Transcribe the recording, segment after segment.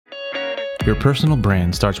Your personal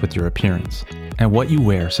brand starts with your appearance, and what you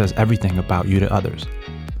wear says everything about you to others.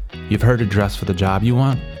 You've heard of dress for the job you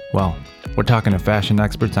want? Well, we're talking to fashion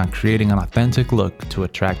experts on creating an authentic look to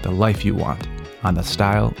attract the life you want on the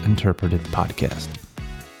Style Interpreted podcast.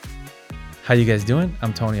 How you guys doing?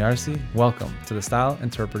 I'm Tony Arce. Welcome to the Style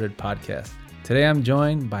Interpreted podcast. Today I'm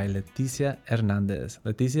joined by Leticia Hernandez.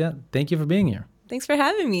 Leticia, thank you for being here. Thanks for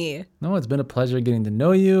having me. No, it's been a pleasure getting to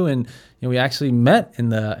know you. And we actually met in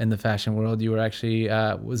the fashion world. You were actually,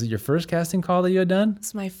 was it your first casting call that you had done?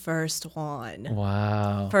 It's my first one.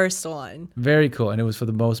 Wow. First one. Very cool. And it was for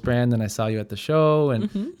the Most brand. And I saw you at the show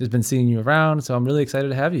and just been seeing you around. So I'm really excited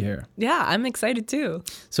to have you here. Yeah, I'm excited too.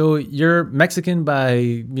 So you're Mexican by,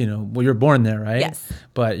 you're born there, right? Yes.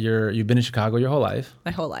 But you've been in Chicago your whole life.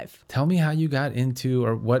 My whole life. Tell me how you got into,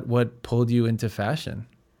 or what pulled you into fashion?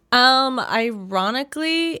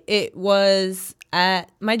 Ironically, it was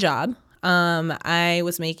at my job. I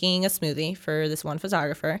was making a smoothie for this one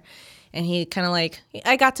photographer, and he kind of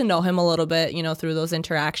I got to know him a little bit, through those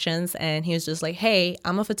interactions. And he was just like, "Hey,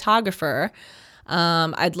 I'm a photographer.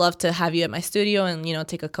 I'd love to have you at my studio and,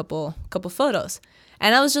 take a couple photos."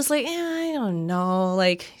 And I was just like, I don't know.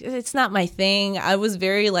 It's not my thing. I was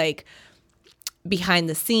very behind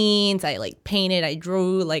the scenes. I painted, I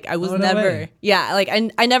drew, I was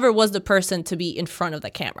I never was the person to be in front of the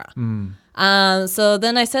camera. So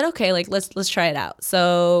then I said, okay, let's try it out.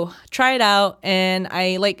 So try it out, and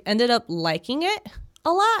I ended up liking it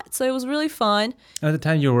a lot. So it was really fun. At the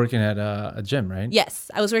time you were working at a gym, right? Yes,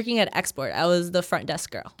 I was working at Export. I was the front desk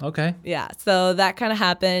girl. Okay. Yeah, so that kind of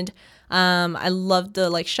happened. I loved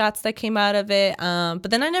the shots that came out of it. But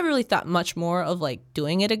then I never really thought much more of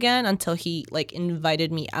doing it again until he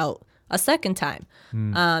invited me out a second time.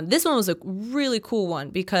 This one was a really cool one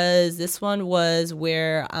because this one was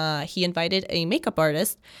where he invited a makeup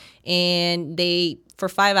artist, and they, for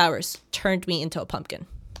 5 hours, turned me into a pumpkin.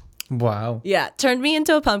 Wow. Yeah, turned me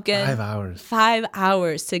into a pumpkin. 5 hours. 5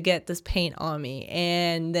 hours to get this paint on me.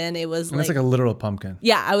 And then it was That's like a literal pumpkin.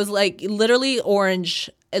 Yeah, I was literally orange.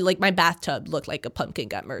 My bathtub looked like a pumpkin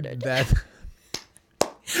got murdered.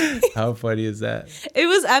 How funny is that? It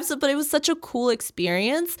was absolute, but it was such a cool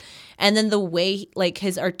experience. And then the way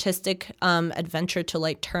his artistic adventure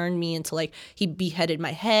to turn me into he beheaded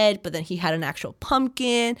my head, but then he had an actual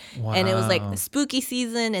pumpkin. Wow. And it was the spooky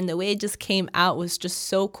season, and the way it just came out was just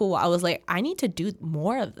so cool. I was like, I need to do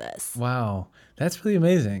more of this. Wow. That's really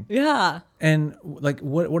amazing. Yeah. And what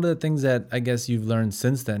are the things that I guess you've learned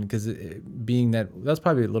since then? Because being that's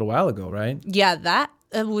probably a little while ago, right? Yeah, that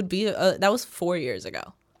would be that was 4 years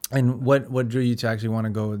ago. And what drew you to actually want to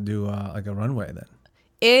go do a runway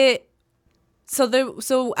then?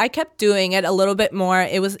 So I kept doing it a little bit more.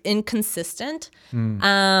 It was inconsistent,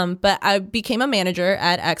 but I became a manager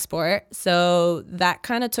at Export. So that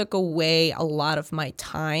kind of took away a lot of my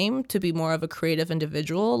time to be more of a creative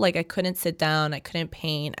individual. I couldn't sit down. I couldn't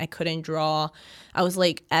paint. I couldn't draw. I was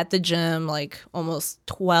at the gym almost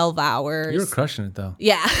 12 hours. You were crushing it though.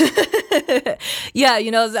 Yeah. Yeah,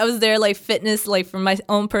 I was there fitness, for my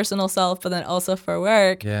own personal self, but then also for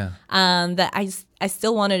work. Yeah. That I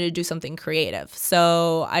still wanted to do something creative.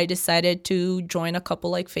 So I decided to join a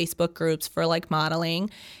couple Facebook groups for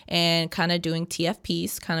modeling and kind of doing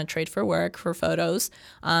TFPs, kind of trade for work for photos.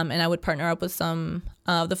 And I would partner up with some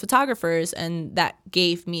of the photographers, and that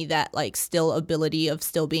gave me that still ability of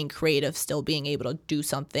still being creative, still being able to do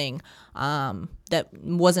something that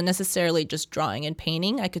wasn't necessarily just drawing and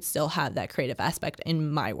painting. I could still have that creative aspect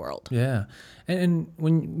in my world. Yeah. And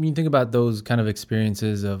when you think about those kind of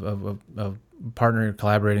experiences of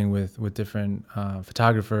collaborating with different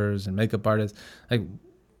photographers and makeup artists,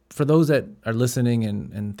 for those that are listening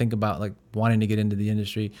and think about wanting to get into the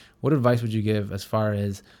industry, what advice would you give as far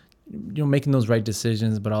as making those right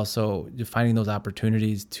decisions, but also finding those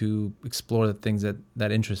opportunities to explore the things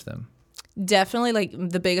that interest them? Definitely,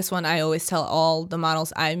 the biggest one I always tell all the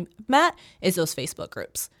models I met is those Facebook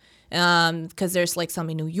groups. Because there's some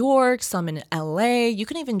in New York, some in LA. You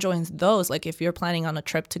can even join those. If you're planning on a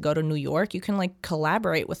trip to go to New York, you can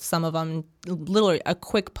collaborate with some of them. Literally a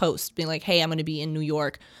quick post being like, hey, I'm going to be in New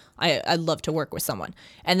York. I'd love to work with someone.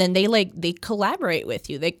 And then they collaborate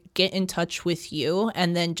with you. They get in touch with you,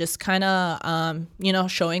 and then just kind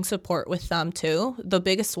of, showing support with them too. The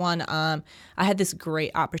biggest one, I had this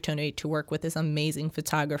great opportunity to work with this amazing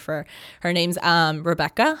photographer. Her name's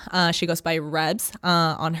Rebecca. She goes by Rebs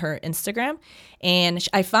on her Instagram. And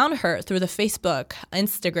I found her through the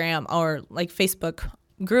Instagram or Facebook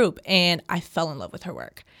group, and I fell in love with her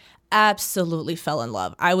work. Absolutely fell in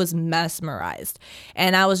love. I was mesmerized.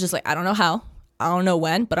 And I was just like, I don't know how. I don't know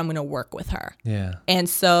when, but I'm going to work with her. Yeah. And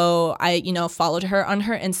so I, followed her on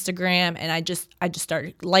her Instagram, and I just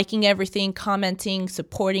started liking everything, commenting,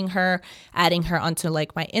 supporting her, adding her onto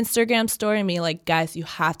like my Instagram story and being like, guys, you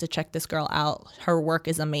have to check this girl out. Her work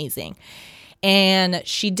is amazing. And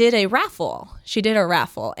she did a raffle.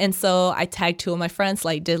 And so I tagged 2 of my friends,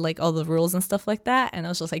 like did like all the rules and stuff like that. And I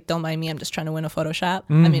was just like, don't mind me. I'm just trying to win a photo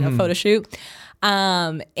shoot.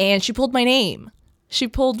 And she pulled my name.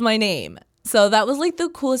 So that was like the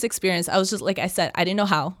coolest experience. I was just, like I said, I didn't know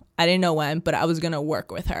how, I didn't know when, but I was going to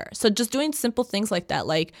work with her. So just doing simple things like that,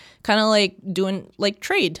 like kind of like doing like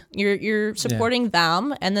trade. You're supporting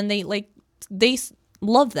them, and then they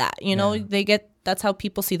love that, they get, that's how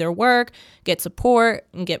people see their work, get support,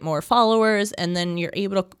 and get more followers. And then you're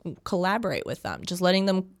able to collaborate with them, just letting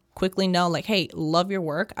them quickly know like, hey, love your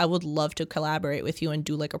work. I would love to collaborate with you and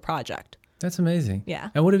do like a project. That's amazing. Yeah.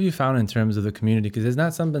 And what have you found in terms of the community? Because it's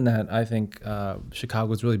not something that I think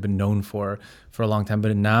Chicago's really been known for a long time.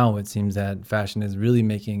 But now it seems that fashion is really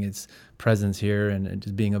making its presence here and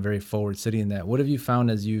just being a very forward city in that. What have you found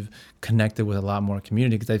as you've connected with a lot more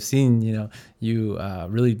community? Because I've seen, you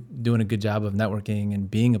really doing a good job of networking and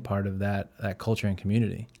being a part of that culture and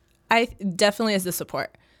community. I definitely is the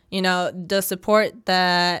support. The support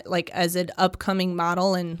that like as an upcoming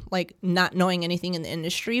model and like not knowing anything in the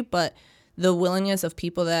industry, but the willingness of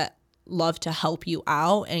people that love to help you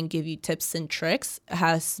out and give you tips and tricks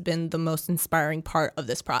has been the most inspiring part of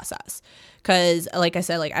this process. Because like I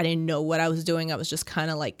said, like I didn't know what I was doing. I was just kind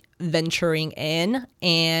of like venturing in.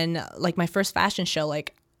 And like my first fashion show,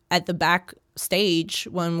 like at the backstage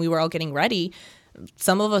when we were all getting ready,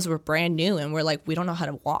 some of us were brand new and we're like, we don't know how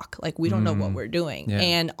to walk. Like we don't know what we're doing. Yeah.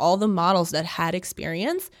 And all the models that had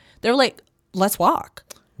experience, they're like, let's walk.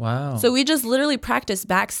 Wow. So we just literally practiced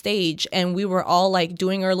backstage, and we were all like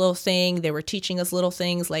doing our little thing. They were teaching us little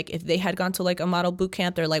things. Like if they had gone to like a model boot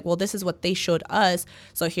camp, they're like, well, this is what they showed us.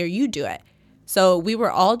 So here, you do it. So we were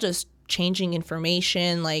all just changing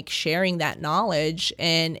information, like sharing that knowledge.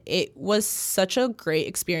 And it was such a great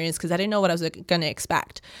experience because I didn't know what I was going to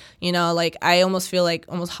expect. Like I almost feel like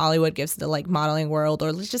almost Hollywood gives the like modeling world,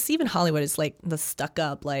 or just even Hollywood is like the stuck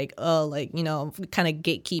up, like, oh, like, kind of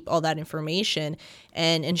gatekeep all that information.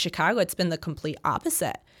 And in Chicago, it's been the complete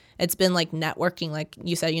opposite. It's been like networking, like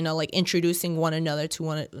you said, like introducing one another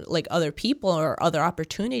to like other people or other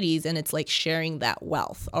opportunities. And it's like sharing that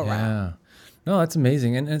wealth around. Yeah. No, that's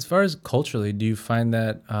amazing. And as far as culturally, do you find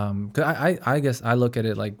that, cause I guess I look at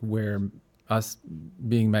it like where us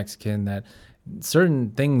being Mexican, that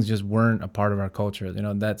certain things just weren't a part of our culture.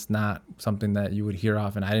 That's not something that you would hear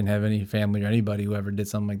often. I didn't have any family or anybody who ever did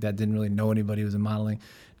something like that, didn't really know anybody who was in modeling.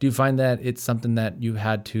 Do you find that it's something that you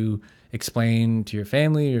had to explain to your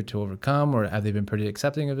family or to overcome, or have they been pretty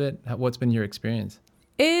accepting of it? What's been your experience?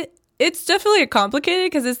 It's definitely complicated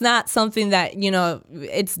because it's not something that,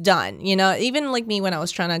 it's done. Even like me when I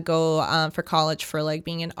was trying to go for college for like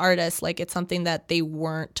being an artist, like it's something that they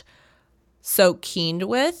weren't so keen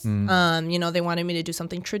with. They wanted me to do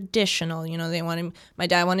something traditional. My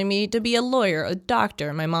dad wanted me to be a lawyer, a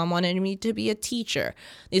doctor. My mom wanted me to be a teacher.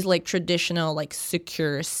 These like traditional, like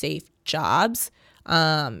secure, safe jobs.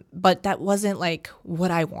 But that wasn't like what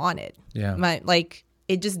I wanted. Yeah.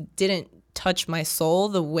 It just didn't touch my soul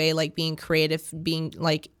the way like being creative, being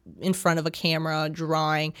like in front of a camera,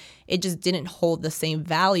 drawing, it just didn't hold the same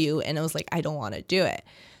value. And it was like, I don't want to do it.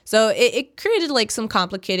 So it created like some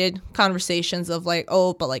complicated conversations of like,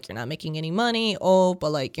 oh, but like you're not making any money. Oh,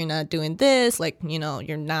 but like you're not doing this. Like,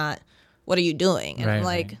 you're not, what are you doing? And I'm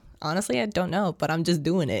like, honestly, I don't know, but I'm just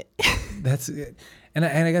doing it. That's it. And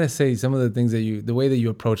I gotta say, some of the things the way that you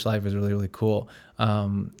approach life is really, really cool.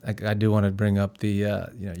 I do want to bring up the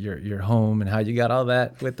your home and how you got all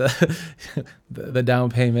that with the down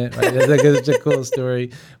payment. Right? It's such a cool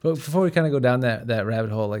story. But before we kind of go down that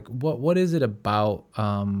rabbit hole, like what is it about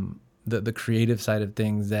the creative side of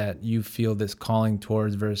things that you feel this calling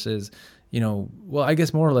towards versus, well, I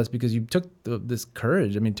guess more or less because you took this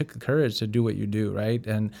courage. I mean, took the courage to do what you do, right?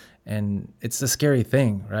 And it's a scary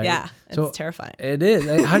thing, right? Yeah, it's terrifying. It is.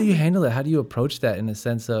 How do you handle it? How do you approach that in a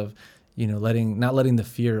sense of, not letting the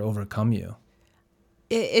fear overcome you?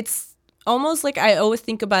 It's almost like I always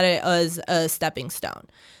think about it as a stepping stone.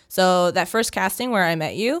 So that first casting where I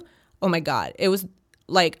met you, oh my God, it was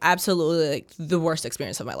like absolutely like the worst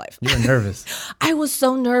experience of my life. You were nervous. I was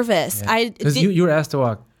so nervous. Yeah. Because you were asked to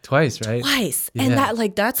walk twice, right? Twice. Yeah.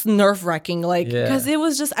 And that's nerve-wracking. Like, because it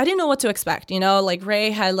was just, I didn't know what to expect. Like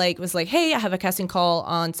Ray was like, hey, I have a casting call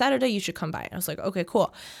on Saturday. You should come by. And I was like, okay,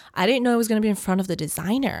 cool. I didn't know it was going to be in front of the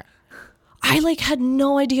designer. I like had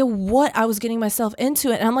no idea what I was getting myself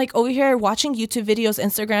into. And I'm like over here watching YouTube videos,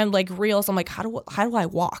 Instagram, like reels. I'm like, how do I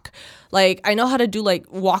walk? Like, I know how to do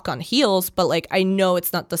like walk on heels, but like, I know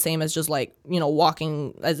it's not the same as just like, you know,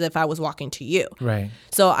 walking as if I was walking to you. Right.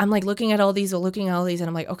 So I'm like looking at all these, and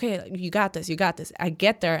I'm like, okay, you got this. I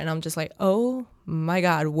get there and I'm just like, oh my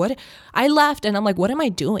God, what? I left and I'm like, what am I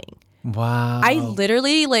doing? Wow. I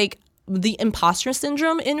literally like, the imposter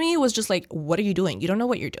syndrome in me was just like, what are you doing? You don't know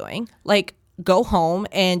what you're doing. Like, go home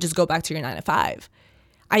and just go back to your 9 to 5.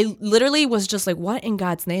 I literally was just like, what in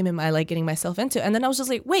God's name am I like getting myself into? And then I was just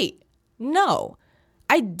like, wait, no,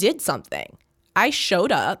 I did something. I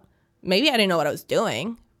showed up. Maybe I didn't know what I was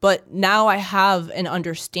doing, but now I have an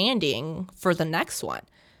understanding for the next one.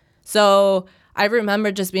 So I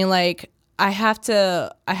remember just being like, I have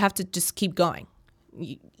to just keep going.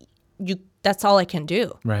 That's all I can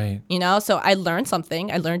do. Right. You know, so I learned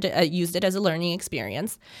something. I learned it. I used it as a learning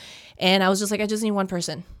experience. And I was just like, I just need one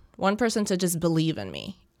person to just believe in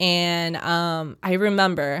me. And I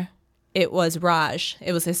remember it was Raj.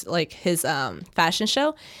 It was his fashion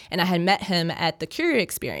show. And I had met him at the Curio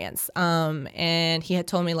Experience. And he had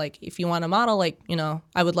told me, like, if you want a model, like, you know,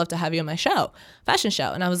 I would love to have you in my fashion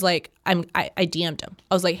show. And I was like, I DM'd him.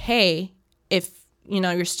 I was like, hey, if, you know,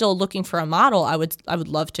 you're still looking for a model, I would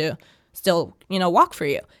love to still, you know, walk for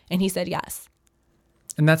you. And he said yes.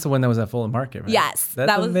 And that's the one that was at Fulton Market, right? Yes.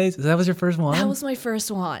 That's amazing. That was your first one? That was my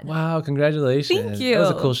first one. Wow, congratulations. Thank you. That was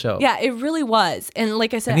a cool show. Yeah, it really was. And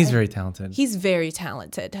like I said, and he's very talented. He's very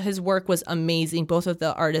talented. His work was amazing. Both of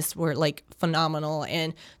the artists were like phenomenal,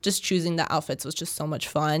 and just choosing the outfits was just so much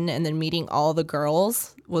fun. And then meeting all the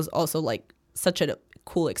girls was also like such a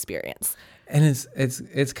cool experience. And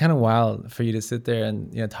it's kind of wild for you to sit there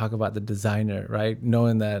and, you know, talk about the designer, right?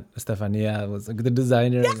 Knowing that Stefania was like the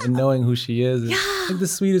designer, and knowing who she is, like the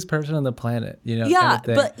sweetest person on the planet, you know? Yeah, kind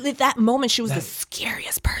of but at that moment, she was the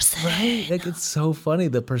scariest person. Right? Like, it's so funny,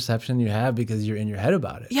 the perception you have because you're in your head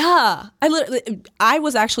about it. Yeah. I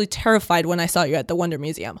was actually terrified when I saw you at the Wonder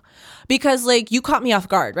Museum because, like, you caught me off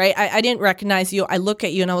guard, right? I didn't recognize you. I look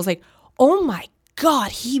at you and I was like, oh my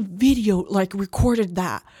God, he recorded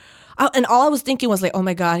that. And all I was thinking was like, oh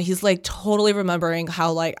my God, he's like totally remembering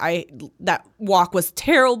how like that walk was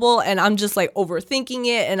terrible. And I'm just like overthinking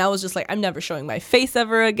it. And I was just like, I'm never showing my face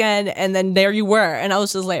ever again. And then there you were. And I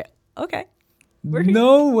was just like, okay.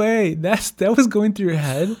 No way. That was going through your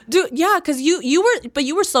head? Dude, yeah, because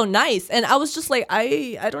you were so nice. And I was just like,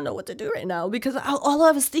 I don't know what to do right now. Because all I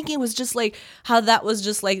was thinking was just like how that was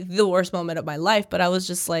just like the worst moment of my life. But I was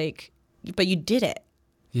just like, but you did it.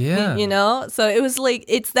 Yeah. You know? So it was like,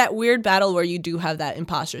 it's that weird battle where you do have that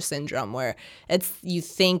imposter syndrome where you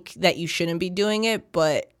think that you shouldn't be doing it,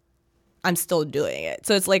 but I'm still doing it.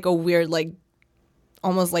 So it's like a weird, like,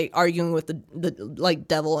 almost like arguing with the like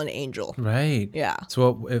devil and angel. Right. Yeah.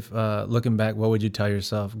 So if looking back, what would you tell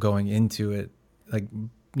yourself going into it, like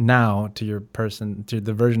now to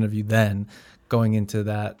the version of you then going into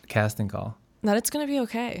that casting call? That it's going to be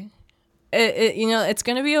okay. It's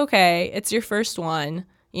going to be okay. It's your first one.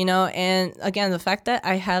 You know, and again, the fact that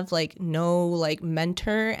I have like no like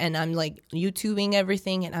mentor and I'm like YouTubing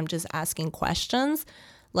everything and I'm just asking questions,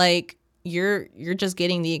 like you're just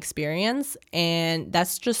getting the experience, and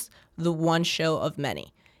that's just the one show of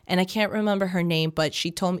many. And I can't remember her name, but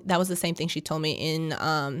she told me that was the same thing she told me in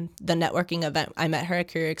the networking event. I met her at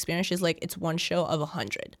Career Experience. She's like, it's one show of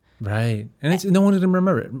 100. Right. And it's no one can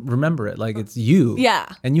remember it. Like, it's you. Yeah.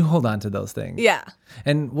 And you hold on to those things. Yeah.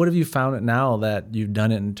 And what have you found now that you've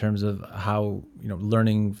done it in terms of how, you know,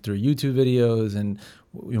 learning through YouTube videos and,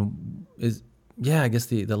 you know, I guess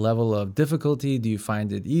the level of difficulty, do you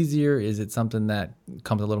find it easier? Is it something that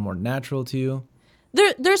comes a little more natural to you?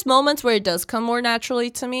 There's moments where it does come more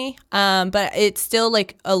naturally to me, but it's still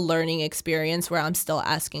like a learning experience where I'm still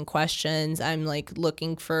asking questions. I'm like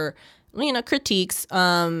looking for, you know, critiques,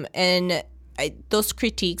 and those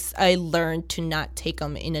critiques, I learned to not take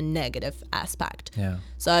them in a negative aspect. Yeah.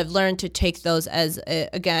 So I've learned to take those as,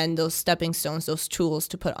 again, those stepping stones, those tools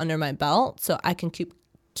to put under my belt so I can keep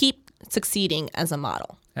succeeding as a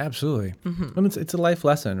model. Absolutely. Mm-hmm. I mean, it's a life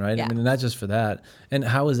lesson, right? Yeah. I mean, not just for that. And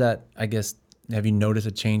how is that, I guess, have you noticed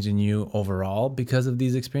a change in you overall because of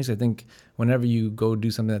these experiences? I think whenever you go do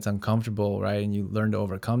something that's uncomfortable, right, and you learn to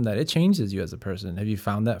overcome that, it changes you as a person. Have you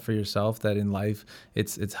found that for yourself, that in life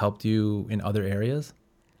it's helped you in other areas?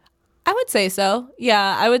 I would say so.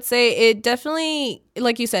 Yeah, I would say it definitely,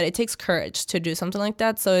 like you said, it takes courage to do something like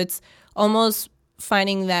that. So it's almost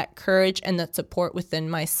finding that courage and that support within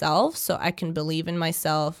myself so I can believe in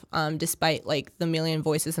myself, despite like the million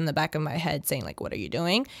voices in the back of my head saying like, what are you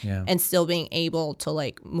doing? Yeah. And still being able to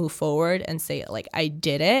like move forward and say like, I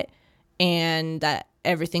did it. and that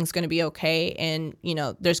everything's going to be okay. And,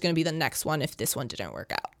 there's going to be the next one if this one didn't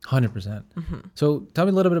work out. 100%. So tell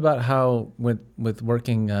me a little bit about how with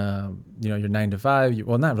working, your 9 to 5,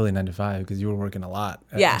 well, not really 9 to 5 because you were working a lot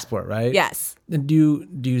at Export, right? Yes. And do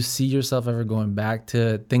you see yourself ever going back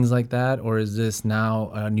to things like that? Or is this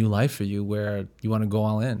now a new life for you where you want to go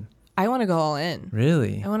all in? I want to go all in.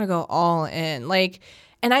 Really? I want to go all in.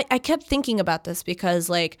 And I kept thinking about this because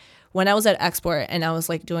when I was at Export and I was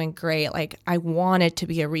doing great, I wanted to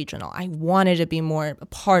be a regional. I wanted to be more a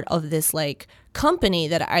part of this company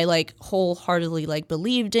that I wholeheartedly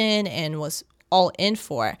believed in and was all in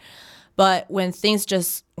for. But when things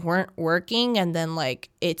just weren't working and then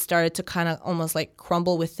it started to kind of almost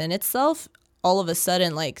crumble within itself, all of a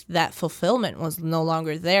sudden that fulfillment was no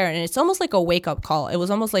longer there. And it's almost like a wake up call. It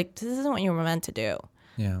was almost this isn't what you were meant to do.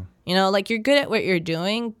 Yeah. You're good at what you're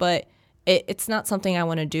doing, but it's not something I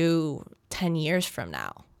want to do 10 years from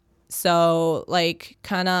now. So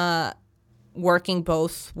kind of working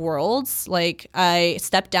both worlds, I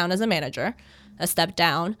stepped down as a manager,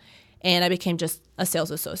 and I became just a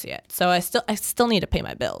sales associate. So I still need to pay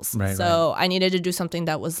my bills. Right, so I needed to do something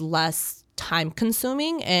that was less time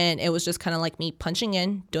consuming, and it was just kind of me punching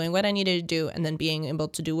in, doing what I needed to do, and then being able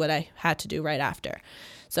to do what I had to do right after.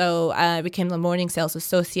 So I became the morning sales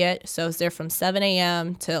associate. So I was there from 7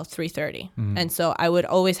 a.m. till 3:30. And so I would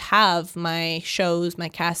always have my shows, my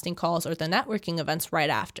casting calls, or the networking events right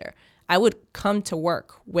after. I would come to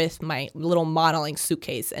work with my little modeling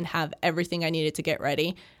suitcase and have everything I needed to get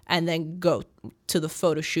ready and then go to the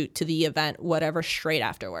photo shoot, to the event, whatever, straight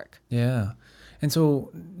after work. Yeah. And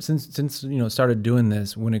so since started doing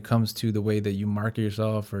this, when it comes to the way that you market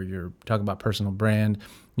yourself or you're talking about personal brand,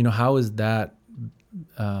 how is that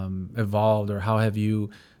evolved, or how have you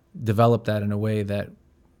developed that in a way that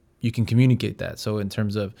you can communicate that? So in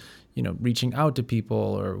terms of, reaching out to people,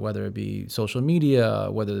 or whether it be social media,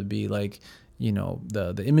 whether it be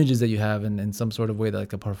the images that you have in some sort of way,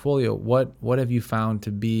 like a portfolio, what have you found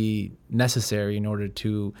to be necessary in order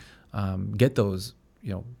to get those,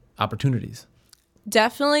 opportunities?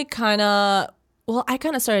 Definitely I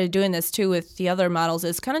kind of started doing this too with the other models,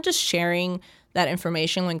 is kind of just sharing that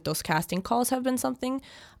information. Those casting calls have been something.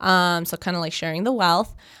 So kind of sharing the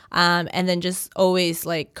wealth. And then just always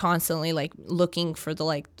constantly looking for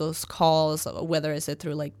those calls, whether it's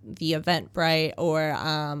through the Eventbrite or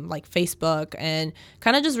Facebook, and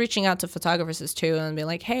kind of just reaching out to photographers too and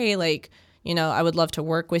be hey, I would love to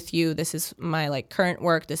work with you. This is my current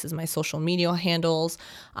work. This is my social media handles.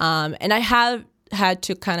 And I have had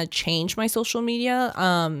to kind of change my social media.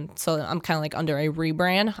 So I'm kind of under a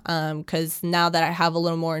rebrand, because now that I have a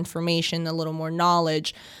little more information, a little more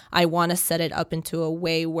knowledge, I want to set it up into a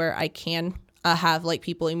way where I can have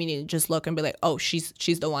people immediately just look and be oh, she's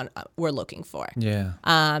the one we're looking for. Yeah.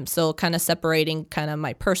 So kind of separating kind of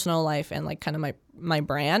my personal life and kind of my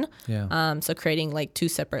brand. Yeah. So creating two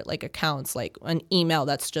separate accounts, an email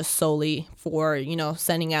that's just solely for,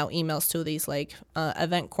 sending out emails to these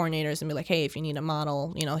event coordinators and be hey, if you need a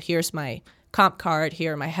model, here's my comp card,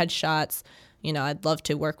 here are my headshots, I'd love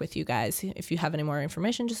to work with you guys. If you have any more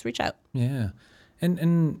information, just reach out. Yeah.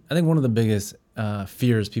 And I think one of the biggest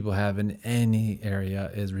fears people have in any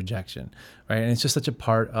area is rejection, right? And it's just such a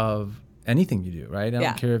part of anything you do, right? I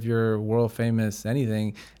don't care if you're world famous,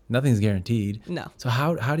 anything, nothing's guaranteed. No. So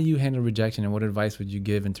how do you handle rejection, and what advice would you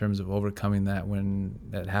give in terms of overcoming that when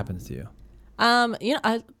that happens to you?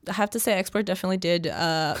 I have to say Export definitely did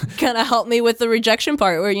kind of help me with the rejection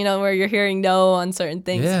part where, where you're hearing no on certain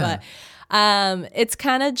things. Yeah. But it's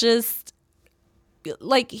kind of just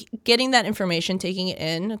getting that information, taking it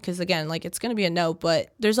in, because again, it's going to be a no,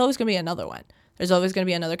 but there's always going to be another one. There's always going to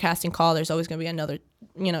be another casting call. There's always going to be another,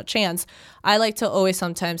 chance. I like to always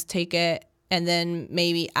sometimes take it and then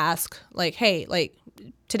maybe ask hey,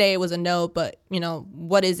 today it was a no, but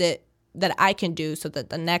what is it that I can do so that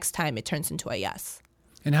the next time it turns into a yes?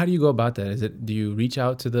 And how do you go about that? Do you reach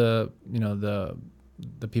out to the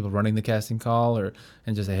people running the casting call,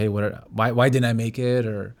 and just say, hey, why didn't I make it?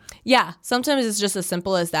 Or yeah, sometimes it's just as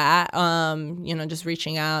simple as that. Just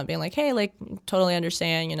reaching out and being hey, totally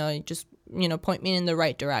understand, just point me in the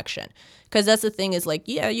right direction. Because that's the thing is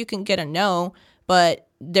you can get a no, but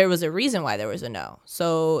there was a reason why there was a no.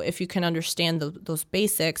 So if you can understand those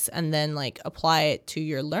basics and then apply it to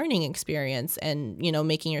your learning experience and,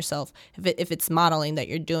 making yourself, if it's modeling that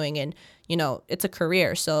you're doing, and, it's a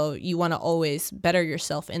career. So you want to always better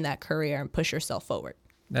yourself in that career and push yourself forward.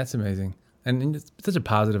 That's amazing. And it's such a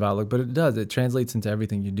positive outlook, but it translates into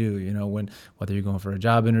everything you do, whether you're going for a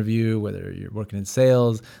job interview, whether you're working in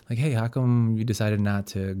sales, like, hey, how come you decided not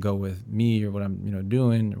to go with me or what I'm,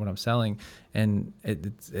 doing or what I'm selling? And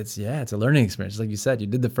it's a learning experience. Like you said, you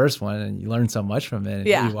did the first one and you learned so much from it. And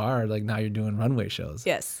here you are, like, now you're doing runway shows.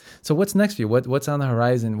 Yes. So what's next for you? What's on the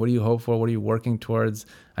horizon? What do you hope for? What are you working towards?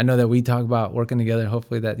 I know that we talk about working together.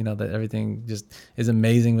 Hopefully that, that everything just is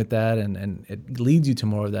amazing with that and it leads you to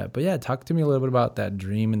more of that. But yeah, talk to me a little bit about that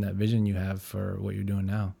dream and that vision you have for what you're doing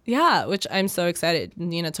now. Yeah, which I'm so excited,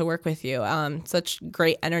 to work with you. Such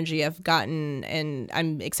great energy I've gotten, and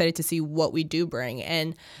I'm excited to see what we do bring.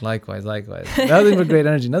 And likewise. Nothing but great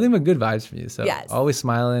energy, nothing but good vibes from you. So yes. Always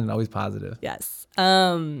smiling and always positive. Yes.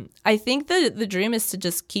 I think the dream is to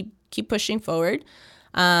just keep pushing forward,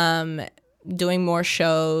 doing more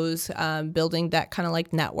shows, building that kind of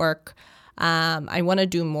like network. I want to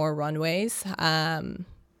do more runways. And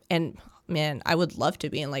man, I would love to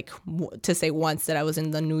be in to say once that I was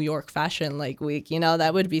in the New York Fashion Week,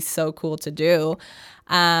 that would be so cool to do.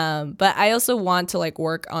 But I also want to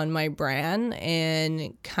work on my brand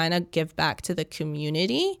and kind of give back to the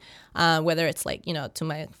community, whether it's to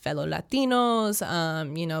my fellow Latinos,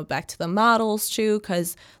 back to the models too.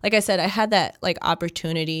 Cause like I said, I had that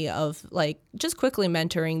opportunity of just quickly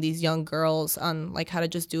mentoring these young girls on how to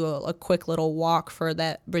just do a quick little walk for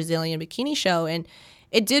that Brazilian bikini show. And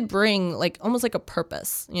it did bring almost a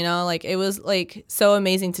purpose, it was so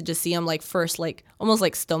amazing to just see them first,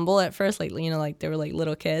 almost stumble at first, they were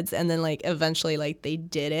little kids. And then eventually they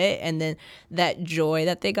did it. And then that joy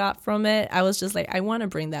that they got from it, I was just I want to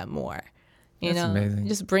bring that more, That's amazing.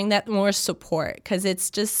 Just bring that more support. Cause it's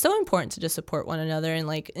just so important to just support one another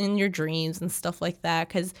and in your dreams and stuff like that.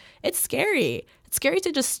 Cause it's scary. It's scary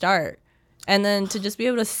to just start. And then to just be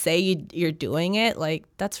able to say you're doing it,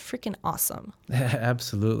 that's freaking awesome.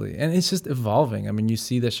 Absolutely. And it's just evolving. I mean, you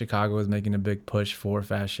see that Chicago is making a big push for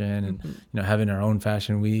fashion and, having our own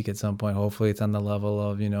fashion week at some point. Hopefully it's on the level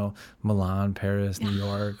of, Milan, Paris, New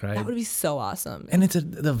York, right? That would be so awesome. And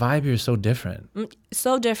the vibe here is so different.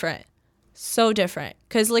 So different. So different.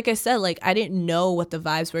 Because like I said, I didn't know what the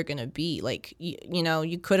vibes were going to be.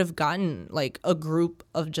 You could have gotten a group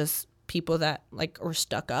of just people that were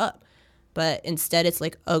stuck up. But instead, it's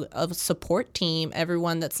a support team,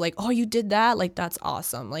 everyone that's oh, you did that? That's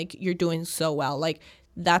awesome. You're doing so well.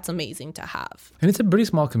 That's amazing to have. And it's a pretty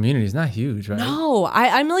small community. It's not huge, right? No,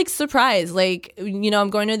 I'm surprised. I'm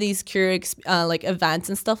going to these curious events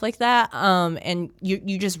and stuff like that. And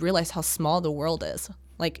you just realize how small the world is.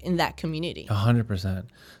 In that community. 100%.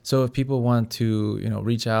 So if people want to,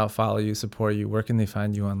 reach out, follow you, support you, where can they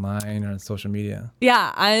find you online or on social media?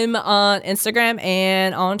 Yeah, I'm on Instagram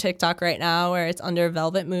and on TikTok right now where it's under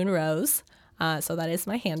Velvet Moon Rose. So that is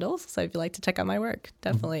my handle. So if you'd like to check out my work,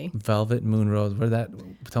 definitely. Velvet Moon Rose.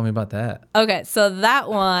 Tell me about that. Okay, so that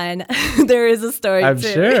one, there is a story I'm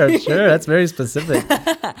too. sure. That's very specific.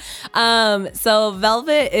 So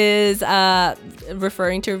Velvet is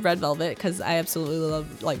referring to red velvet because I absolutely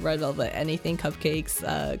love red velvet, anything cupcakes,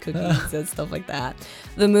 cookies, and stuff like that.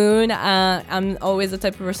 The moon, I'm always the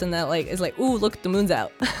type of person that is ooh, look, the moon's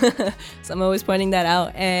out. So I'm always pointing that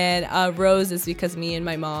out. And rose is because me and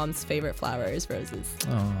my mom's favorite flower is roses.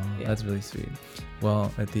 Oh, yeah. That's really sweet.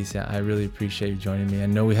 Well, Leticia, I really appreciate you joining me. I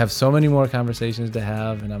know we have so many more conversations to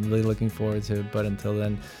have, and I'm really looking forward to it. But until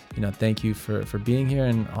then, thank you for being here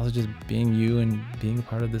and also just being you and being a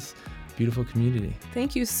part of this beautiful community.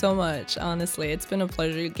 Thank you so much. Honestly, it's been a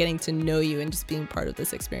pleasure getting to know you and just being part of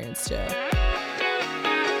this experience too.